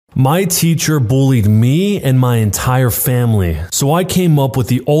My teacher bullied me and my entire family, so I came up with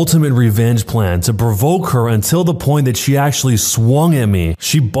the ultimate revenge plan to provoke her until the point that she actually swung at me.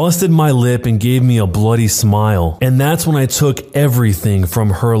 She busted my lip and gave me a bloody smile, and that's when I took everything from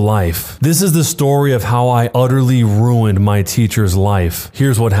her life. This is the story of how I utterly ruined my teacher's life.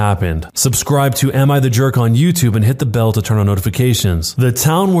 Here's what happened. Subscribe to Am I the Jerk on YouTube and hit the bell to turn on notifications. The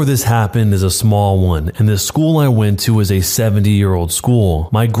town where this happened is a small one, and the school I went to is a 70-year-old school.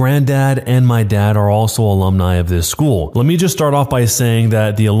 My granddad and my dad are also alumni of this school. Let me just start off by saying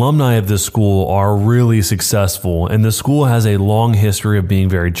that the alumni of this school are really successful, and the school has a long history of being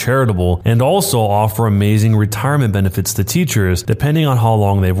very charitable and also offer amazing retirement benefits to teachers depending on how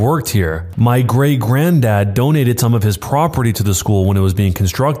long they've worked here. My great-granddad donated some of his property to the school when it was being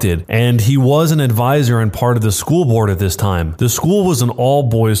constructed, and he was an advisor and part of the school board at this time. The school was an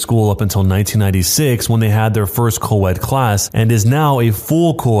all-boys school up until 1996 when they had their first co-ed class and is now a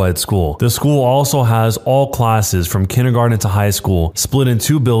full co-ed school. The school also has all classes from kindergarten to high school, split in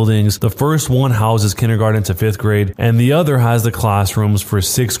two buildings. The first one houses kindergarten to 5th grade, and the other has the classrooms for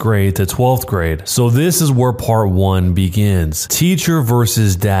 6th grade to 12th grade. So this is where part 1 begins. Teacher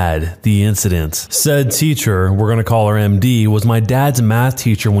versus dad, the incident. Said teacher, we're going to call her MD, was my dad's math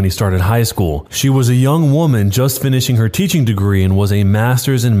teacher when he started high school. She was a young woman just finishing her teaching degree and was a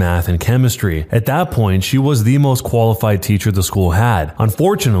master's in math and chemistry. At that point, she was the most qualified teacher the school had.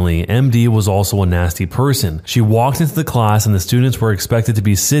 Unfortunately, MD was also a nasty person. She walked into the class and the students were expected to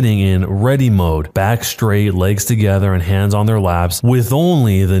be sitting in ready mode, back straight, legs together, and hands on their laps, with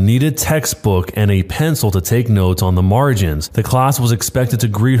only the needed textbook and a pencil to take notes on the margins. The class was expected to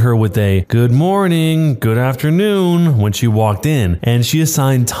greet her with a good morning, good afternoon when she walked in, and she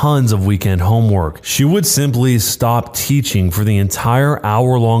assigned tons of weekend homework. She would simply stop teaching for the entire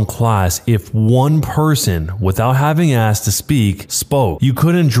hour-long class if one person, without having asked to speak, spoke. You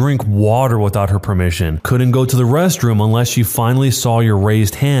couldn't drink water without her permission, couldn't go to the restroom unless she finally saw your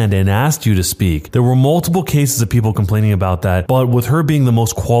raised hand and asked you to speak. There were multiple cases of people complaining about that, but with her being the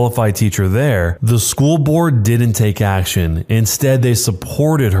most qualified teacher there, the school board didn't take action. Instead, they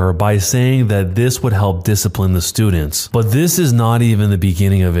supported her by saying that this would help discipline the students. But this is not even the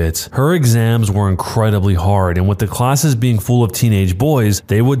beginning of it. Her exams were incredibly hard, and with the classes being full of teenage boys,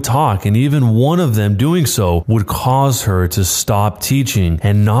 they would talk, and even one of them doing so would cause her to stop teaching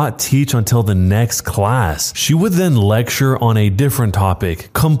and not teach until the next class. She would then lecture on a different topic,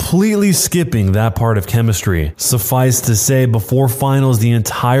 completely skipping that part of chemistry. Suffice to say, before finals, the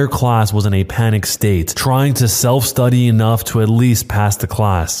entire class was in a panic state, trying to self-study enough to at least pass the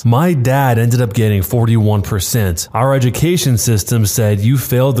class. My dad ended up getting 41%. Our education system said you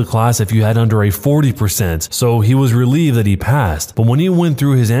failed the class if you had under a 40%, so he was relieved that he passed. But when he went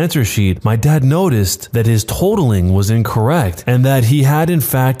through his answer sheet, my dad noticed that his totaling was incorrect and that he had in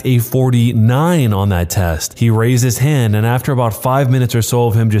fact a 49 on that test. He raised his hand, and after about 5 minutes or so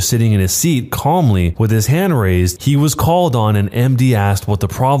of him just sitting in his seat calmly with his hand raised, he was called on and MD asked what the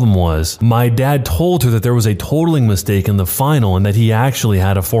problem was. My dad told her that there was a totaling mistake in the final and that he actually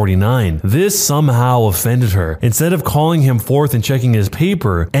had a 49. This somehow offended her. Instead of calling him forth and checking his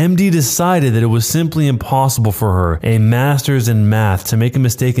paper, MD decided that it was simply impossible for her, a master's in math, to make a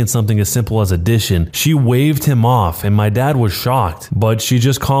mistake in something as simple as addition. She waved him off, and my dad was shocked, but she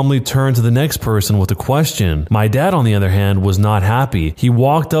just calmly turned to the next person with a question. My dad, on the other hand, was not happy. He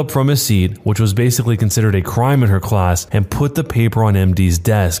walked up from his seat, which was basically considered a crime in her class, and put the paper on MD's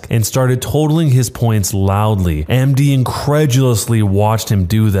desk and started totaling his points loudly. MD incredulously watched him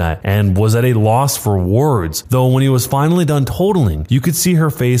do that and was at a loss for words, though when he was finally done totaling, you could see her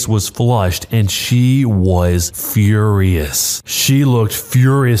face was flushed and she was furious. She looked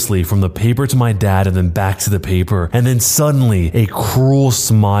furiously from the paper to my dad and then back to the paper, and then suddenly a cruel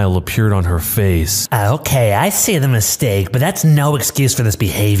smile appeared on her face. Okay, I see the mistake, but that's no excuse for this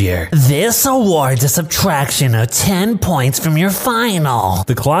behavior. This awards a subtraction of 10 points from your final.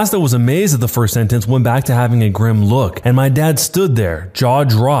 The class that was amazed at the first sentence went back to having a grim look, and my dad stood there, jaw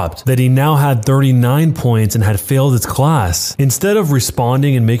dropped, that he now had 39 points and had failed his class. Instead of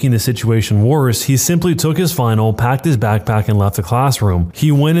responding and making the situation worse, he simply took his final, packed his backpack, and left the classroom.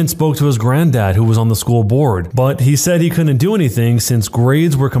 He went and spoke to his granddad, who was on the school board, but he said he couldn't do anything since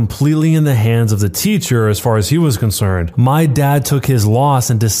grades were completely in the hands of the teacher as far as he was concerned. My dad took his loss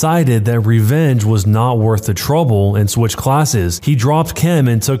and decided that revenge was not worth the trouble and switched classes. He dropped chem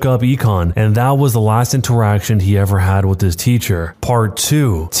and took up econ, and that was the last interaction he ever had with his teacher. Part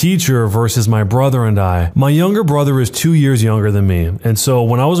 2. Teacher versus my brother and I. My younger brother is 2 years younger than me, and so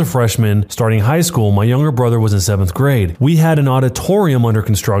when I was a freshman starting high school, my younger brother was in 7th grade. We had an auditorium under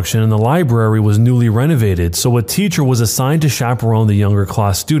construction and the library was newly renovated, so a teacher was assigned to chaperone the younger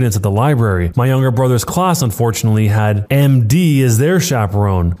class students at the library. My younger brother's class, unfortunately, had MD as their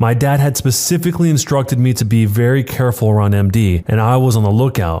chaperone. My dad had specifically instructed me to be very careful around MD, and I was on the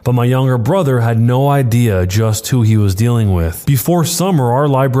lookout, but my younger brother had no idea just who he was dealing with. Before summer, our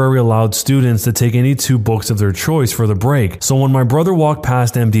library allowed students to take any 2 books of their choice for the break, so when my brother walked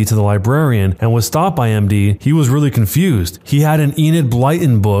past MD to the librarian and was stopped by MD, he was really confused. He had an Enid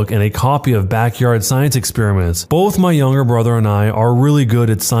Blyton book and a copy of Backyard Science Experiments. Both my younger brother and I are really good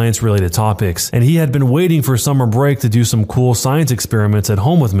at science-related topics, and he had been waiting for summer break to do some cool science experiments at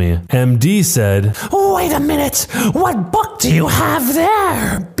home with me. MD said, "Wait a minute, what book do you have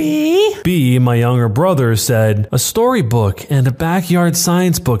there, B?" B, my younger brother, said, "A storybook and a backyard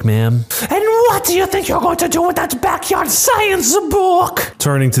science book, ma'am." "And what do you think you're going to do with that backyard science book?"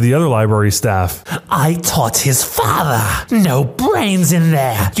 Turning to the other library staff, "I taught his father. No brains in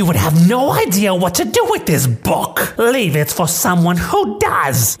there. You would have no idea what to do with this book. Leave it for someone who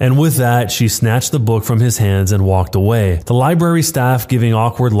does." And with that, she snatched the book from his hands and walked away, the library staff giving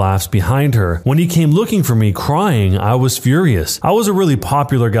awkward laughs behind her. When he came looking for me crying, I was furious. I was a really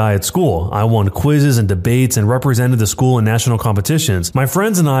popular guy at school. I won quizzes and debates and represented the school in national competitions. My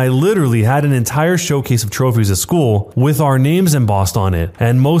friends and I literally had an entire showcase of trophies at school with our names embossed on it,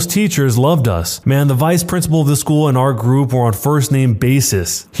 and most teachers loved us. Man, the vice principal of the school and our group were on first name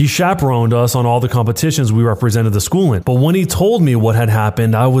basis. He chaperoned us on all the competitions we represented the school in. But when he told me what had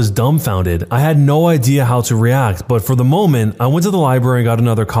happened, I was dumbfounded. I had no idea how to react, but for the moment, I went to the library and got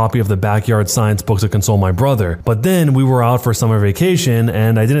another copy of the backyard science book to console my brother. But then we were out for summer vacation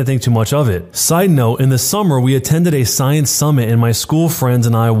and I didn't think too much of it. Side note, in the summer, we attended a science summit and my school friends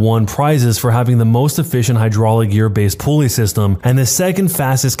and I won prizes for having the most efficient hydraulic gear-based pulley system and the second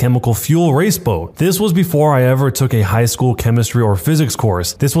fastest chemical fuel race boat. This was before I ever took a high school chemistry or physics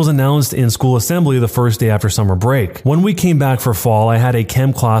course. This was announced in school assembly the first day after summer break. When we came back for fall, I had a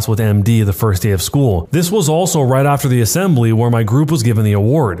chem class with MD the first day of school. This was also right after the assembly where my group was given the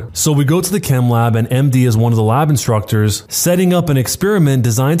award. So we go to the chem lab and MD is one of the lab instructors setting up an experiment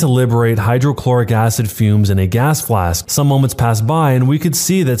designed to liberate hydrochloric acid fumes in a gas flask. Some moments passed by and we could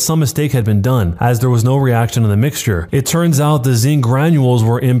see that some mistake had been done as there was no reaction in the mixture. It turns out the zinc granules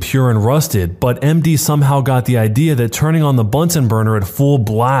were impure and rusted, but MD somehow got the idea that turning on the Bunsen burner at full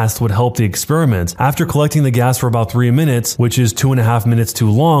blast would help the experiment. After collecting the gas for about 3 minutes, which is 2.5 minutes too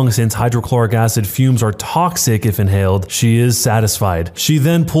long since hydrochloric acid fumes are toxic if inhaled, she is satisfied. She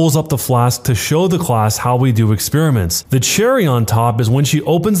then pulls up the flask to show the class how we do experiments. The cherry on top is when she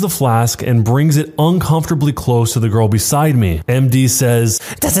opens the flask and brings it uncomfortably close to the girl beside me. MD says,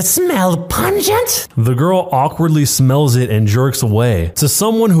 "Does it smell pungent?" The girl awkwardly smells it and jerks away. To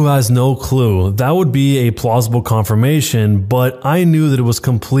someone who has no clue, that would be a plausible confirmation, but I knew that it was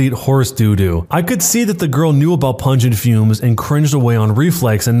complete horse doo-doo. I could see that the girl knew about pungent fumes and cringed away on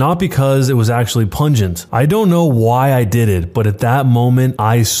reflex, and not because it was actually pungent. I don't know why I did it, but at that moment,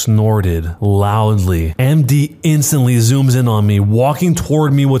 I snorted loudly. MD instantly zooms in on me, walking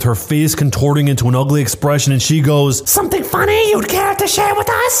toward me with her face contorting into an ugly expression, and she goes, "Something funny you'd care to share with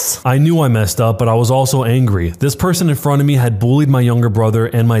us?" I knew I messed up, but I was also angry. This person in front of me had bullied my younger brother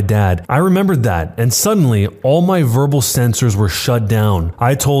and my dad. I remembered that, and suddenly, all my verbal sensors were shut down.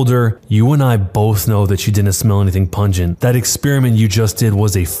 I told her, "You and I both know that you didn't smell anything pungent. That experiment you just did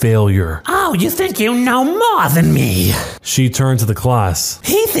was a failure." "Oh, you think you know more than me?" She turned to the class.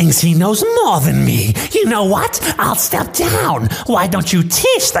 "He thinks he knows more than me. You know what? I'll step down. Why don't you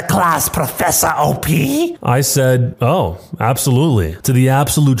teach the class, Professor OP?" I said, "Oh, absolutely." To the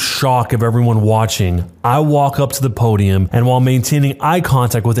absolute shock of everyone watching, I walk up to the podium and while maintaining eye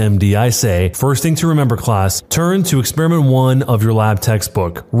contact with MD, I say, "First thing to remember, class, turn to experiment 1 of your lab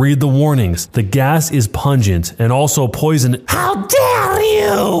textbook. Read the warnings. The gas is pungent and also poison." "How dare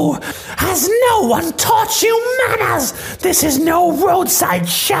you! Has no one taught you manners? This is no roadside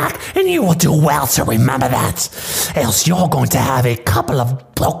shack, and you will do well to remember that. Else you're going to have a couple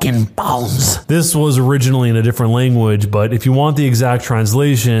of broken bones." This was originally in a different language, but if you want the exact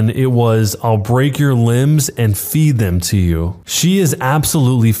translation, it was, "I'll break your limbs and feed them to you." She is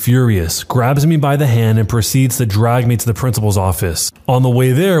absolutely furious, grabs me by the hand and proceeds to drag me to the principal's office. On the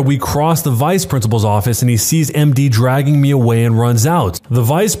way there, we cross the vice principal's office and he sees MD dragging me away and runs out. The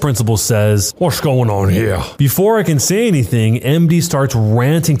vice principal says, "What's going on here?" Before I can say anything, MD starts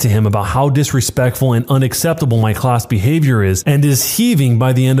ranting to him about how disrespectful and unacceptable my class behavior is and is heaving by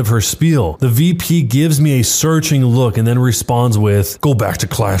by the end of her spiel. The VP gives me a searching look and then responds with, "Go back to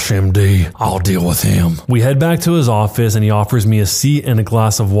class, MD. I'll deal with him." We head back to his office and he offers me a seat and a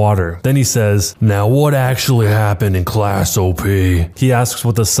glass of water. Then he says, "Now what actually happened in class, OP?" He asks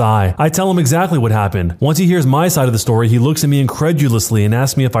with a sigh. I tell him exactly what happened. Once he hears my side of the story, he looks at me incredulously and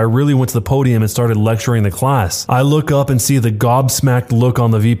asks me if I really went to the podium and started lecturing the class. I look up and see the gobsmacked look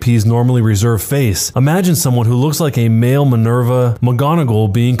on the VP's normally reserved face. Imagine someone who looks like a male Minerva McGonagall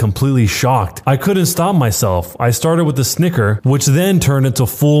being completely shocked. I couldn't stop myself. I started with a snicker, which then turned into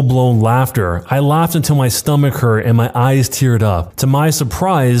full-blown laughter. I laughed until my stomach hurt and my eyes teared up. To my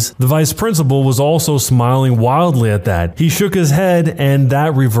surprise, the vice principal was also smiling wildly at that. He shook his head and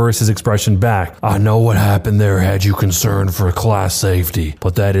that reversed his expression back. "I know what happened there had you concerned for class safety,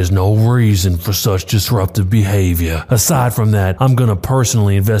 but that is no reason for such disruptive behavior. Aside from that, I'm gonna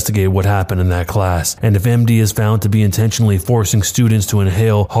personally investigate what happened in that class, and if MD is found to be intentionally forcing students to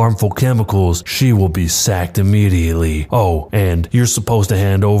inhale harmful chemicals, she will be sacked immediately. Oh, and you're supposed to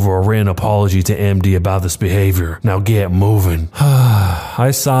hand over a written apology to MD about this behavior. Now get moving."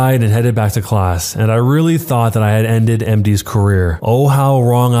 I sighed and headed back to class, and I really thought that I had ended MD's career. Oh, how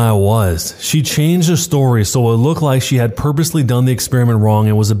wrong I was. She changed the story so it looked like she had purposely done the experiment wrong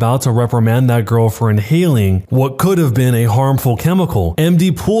and was about to reprimand that girl for inhaling what could have been a harmful chemical.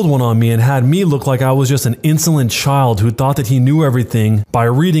 MD pulled one on me and had me look like I was just an insolent child who thought that he knew everything by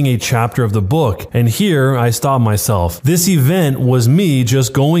reading a chapter of the book. And here I stopped myself. This event was me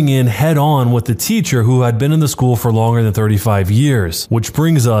just going in head on with the teacher who had been in the school for longer than 35 years. Which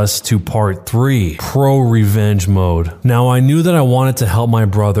brings us to part 3, pro-revenge mode. Now I knew that I wanted to help my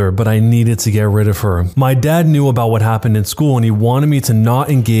brother, but I needed to get rid of her. My dad knew about what happened in school and he wanted me to not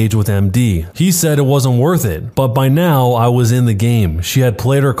engage with MD. He said it wasn't worth it, but by now I was in the game. She had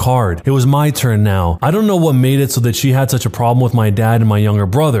played her card. It was my turn now. I don't know what made it so that she had such a problem with my dad and my younger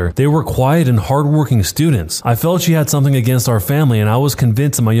brother. They were quiet and hardworking students. I felt she had something against our family and I was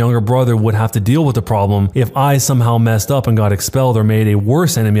convinced that my younger brother would have to deal with the problem if I somehow messed up and got expelled or made a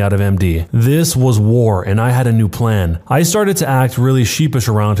worse enemy out of MD. This was war and I had a new plan. I started to act really sheepish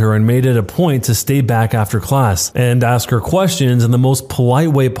around her and made it a point to stay back after class and ask her questions in the most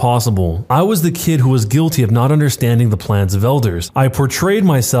polite way possible. I was the kid who was guilty of not understanding the plans of elders. I portrayed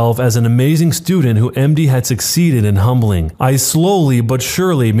myself as an amazing student who MD had succeeded in humbling. I slowly but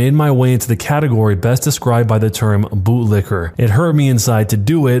surely made my way into the category best described by the term bootlicker. It hurt me inside to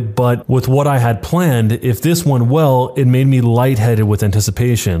do it, but with what I had planned, if this went well, it made me lightheaded with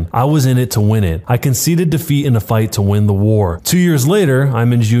anticipation. I was in it to win it. I conceded defeat in a fight to win the war. 2 years later,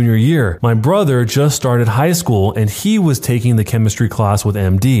 I'm in junior year. My brother just started high school and he was taking the chemistry class with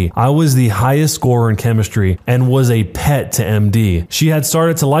MD. I was the highest scorer in chemistry and was a pet to MD. She had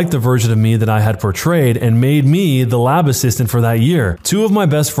started to like the version of me that I had portrayed and made me the lab assistant for that year. 2 of my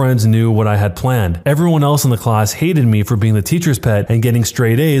best friends knew what I had planned. Everyone else in the class hated me for being the teacher's pet and getting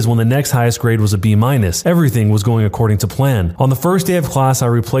straight A's when the next highest grade was a B-. Everything was going according to plan. On the first day of class, I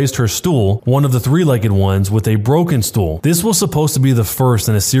replaced her stool, one of the 3-legged ones, with a broken stool. This was supposed to be the first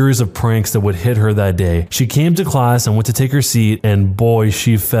in a series of pranks that would hit her that day. She came to class and went to take her seat, and boy,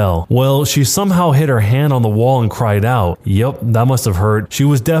 she fell. Well, she somehow hit her hand on the wall and cried out. Yep, that must have hurt. She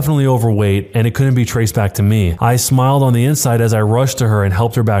was definitely overweight, and it couldn't be traced back to me. I smiled on the inside as I rushed to her and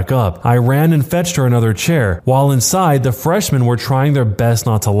helped her back up. I ran and fetched her another chair. While inside, the freshmen were trying their best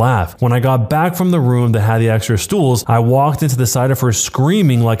not to laugh. When I got back from the room that had the extra stools, I walked into the side of her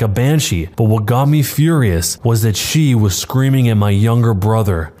screaming like a banshee. But what got me furious was that she was screaming at my younger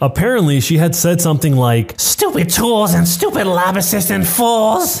brother. Apparently, she had said something like, "Stupid tools and stupid lab assistant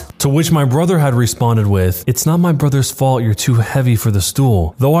fools." To which my brother had responded with, "It's not my brother's fault you're too heavy for the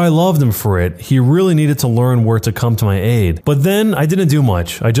stool." Though I loved him for it, he really needed to learn where to come to my aid. But then I didn't do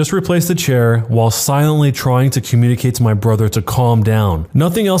much. I just replaced the chair while silently trying to communicate to my brother to calm down.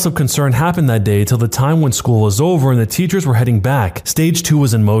 Nothing else of concern happened that day till the time when school was over and the teachers were heading back. Stage 2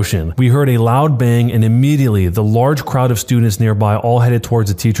 was in motion. We heard a loud bang and immediately the large crowd of students nearby all headed towards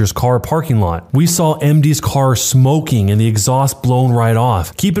the teacher's car parking lot. We saw MD's car smoking and the exhaust blown right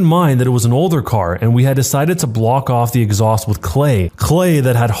off. Keep in mind that it was an older car and we had decided to block off the exhaust with clay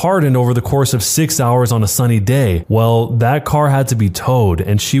that had hardened over the course of 6 hours on a sunny day. Well, that car had to be towed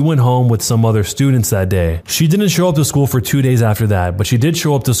and she went home with some other students that day. She didn't show up to school for 2 days after that, but she did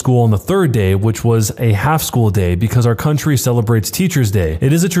show up to school on the 3rd day, which was a half school day because our country celebrates Teachers Day.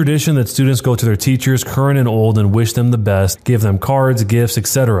 It is a tradition that students go to their teachers, current and old, and wish them the best, give them cards, gifts,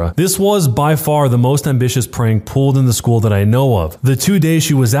 etc. This was by far the most ambitious prank pulled in the school that I know of. The 2 days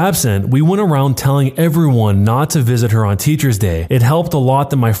she was absent, we went around telling everyone not to visit her on Teachers Day. It helped a lot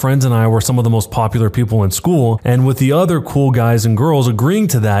that my friends and I were some of the most popular people in school, and with the other cool couple guys and girls agreeing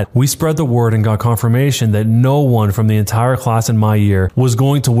to that, we spread the word and got confirmation that no one from the entire class in my year was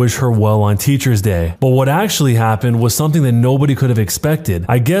going to wish her well on Teacher's Day. But what actually happened was something that nobody could have expected.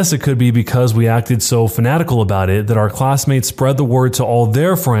 I guess it could be because we acted so fanatical about it that our classmates spread the word to all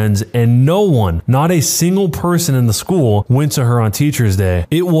their friends, and no one, not a single person in the school, went to her on Teacher's Day.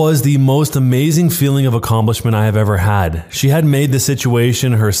 It was the most amazing feeling of accomplishment I have ever had. She had made the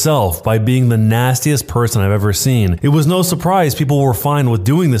situation herself by being the nastiest person I've ever seen. It was no surprise people were fine with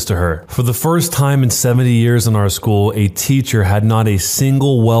doing this to her. For the first time in 70 years in our school, a teacher had not a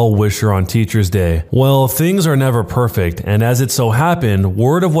single well-wisher on Teacher's Day. Well, things are never perfect, and as it so happened,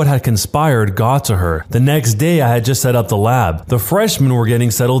 word of what had conspired got to her. The next day, I had just set up the lab. The freshmen were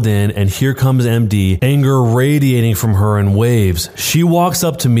getting settled in, and here comes MD, anger radiating from her in waves. She walks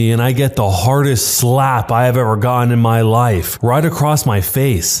up to me, and I get the hardest slap I have ever gotten in my life, right across my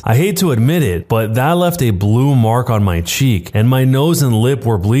face. I hate to admit it, but that left a blue mark on my cheek, and my nose and lip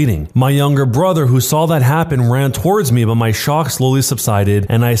were bleeding. My younger brother, who saw that happen, ran towards me, but my shock slowly subsided,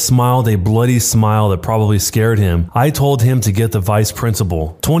 and I smiled a bloody smile that probably scared him. I told him to get the vice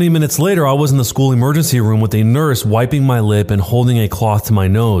principal. 20 minutes later, I was in the school emergency room with a nurse wiping my lip and holding a cloth to my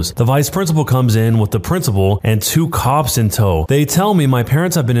nose. The vice principal comes in with the principal and 2 cops in tow. They tell me my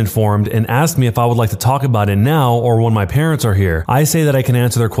parents have been informed and ask me if I would like to talk about it now or when my parents are here. I say that I can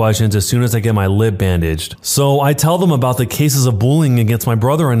answer their questions as soon as I get my lip bandaged. So I tell them about the cases of bullying against my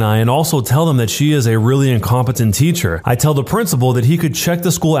brother and I, and also tell them that she is a really incompetent teacher. I tell the principal that he could check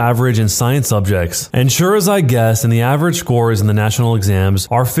the school average in science subjects. And sure as I guessed, in the average scores in the national exams,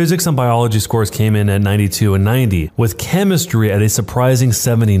 our physics and biology scores came in at 92 and 90, with chemistry at a surprising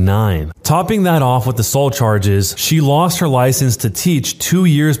 79. Topping that off with assault charges, she lost her license to teach 2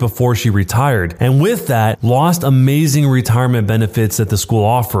 years before she retired, and with that, lost amazing retirement benefits that the school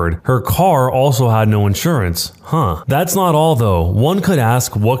offered. Her car also had no insurance. That's not all though. One could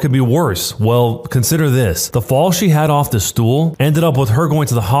ask, what could be worse? Well, consider this. The fall she had off the stool ended up with her going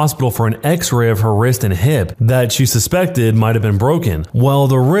to the hospital for an x-ray of her wrist and hip that she suspected might have been broken. Well,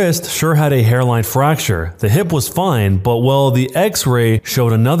 the wrist sure had a hairline fracture. The hip was fine, but well, the x-ray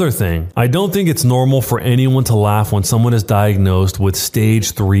showed another thing. I don't think it's normal for anyone to laugh when someone is diagnosed with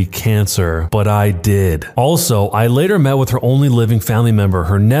stage 3 cancer, but I did. Also, I later met with her only living family member,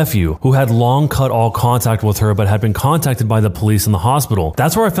 her nephew, who had long cut all contact with her but had been contacted by the police in the hospital.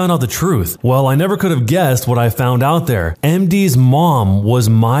 That's where I found out the truth. Well, I never could have guessed what I found out there. MD's mom was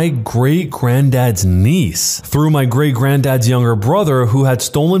my great-granddad's niece, through my great-granddad's younger brother who had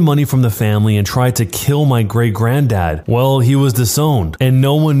stolen money from the family and tried to kill my great-granddad. Well, he was disowned, and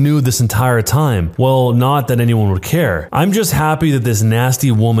no one knew this entire time. Well, not that anyone would care. I'm just happy that this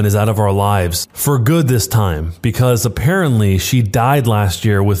nasty woman is out of our lives, for good this time, because apparently she died last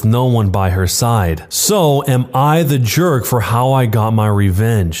year with no one by her side. So, am I the jerk for how I got my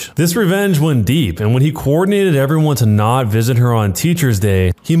revenge? This revenge went deep, and when he coordinated everyone to not visit her on Teacher's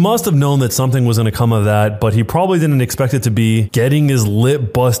Day, he must have known that something was going to come of that, but he probably didn't expect it to be getting his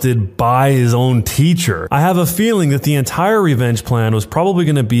lip busted by his own teacher. I have a feeling that the entire revenge plan was probably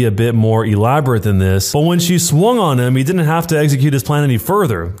going to be a bit more elaborate than this, but when she swung on him, he didn't have to execute his plan any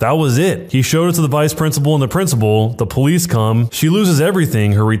further. That was it. He showed it to the vice principal and the principal, the police come, she loses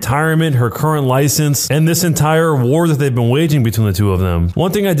everything, her retirement, her current license, and this entire war that they've been waging between the two of them.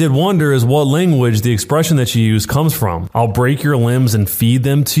 One thing I did wonder is what language the expression that she used comes from. I'll break your limbs and feed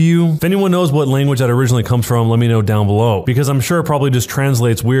them to you. If anyone knows what language that originally comes from, let me know down below, because I'm sure it probably just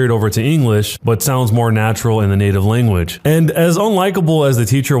translates weird over to English, but sounds more natural in the native language. And as unlikable as the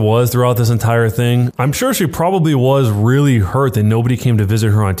teacher was throughout this entire thing, I'm sure she probably was really hurt that nobody came to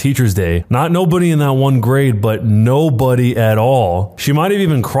visit her on Teacher's Day. Not nobody in that one grade, but nobody at all. She might have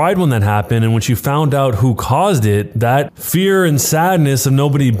even cried when that happened, and when she found out who caused it, that fear and sadness of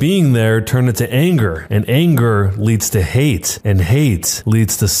nobody being there turned into anger, and anger leads to hate, and hate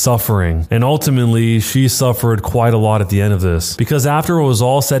leads to suffering. And ultimately, she suffered quite a lot at the end of this, because after it was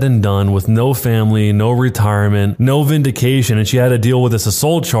all said and done, with no family, no retirement, no vindication, and she had to deal with this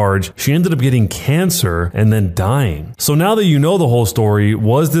assault charge, she ended up getting cancer and then dying. So now that you know the whole story,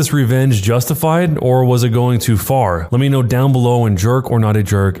 was this revenge justified, or was it going too far? Let me know down below in jerk or not a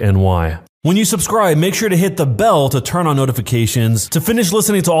jerk, and why. When you subscribe, make sure to hit the bell to turn on notifications. To finish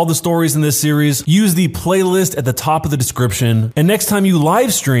listening to all the stories in this series, use the playlist at the top of the description. And next time you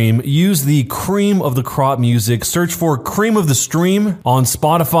live stream, use the cream of the crop music. Search for Cream of the Stream on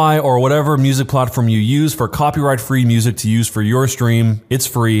Spotify or whatever music platform you use for copyright-free music to use for your stream. It's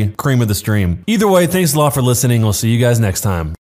free. Cream of the Stream. Either way, thanks a lot for listening. I'll see you guys next time.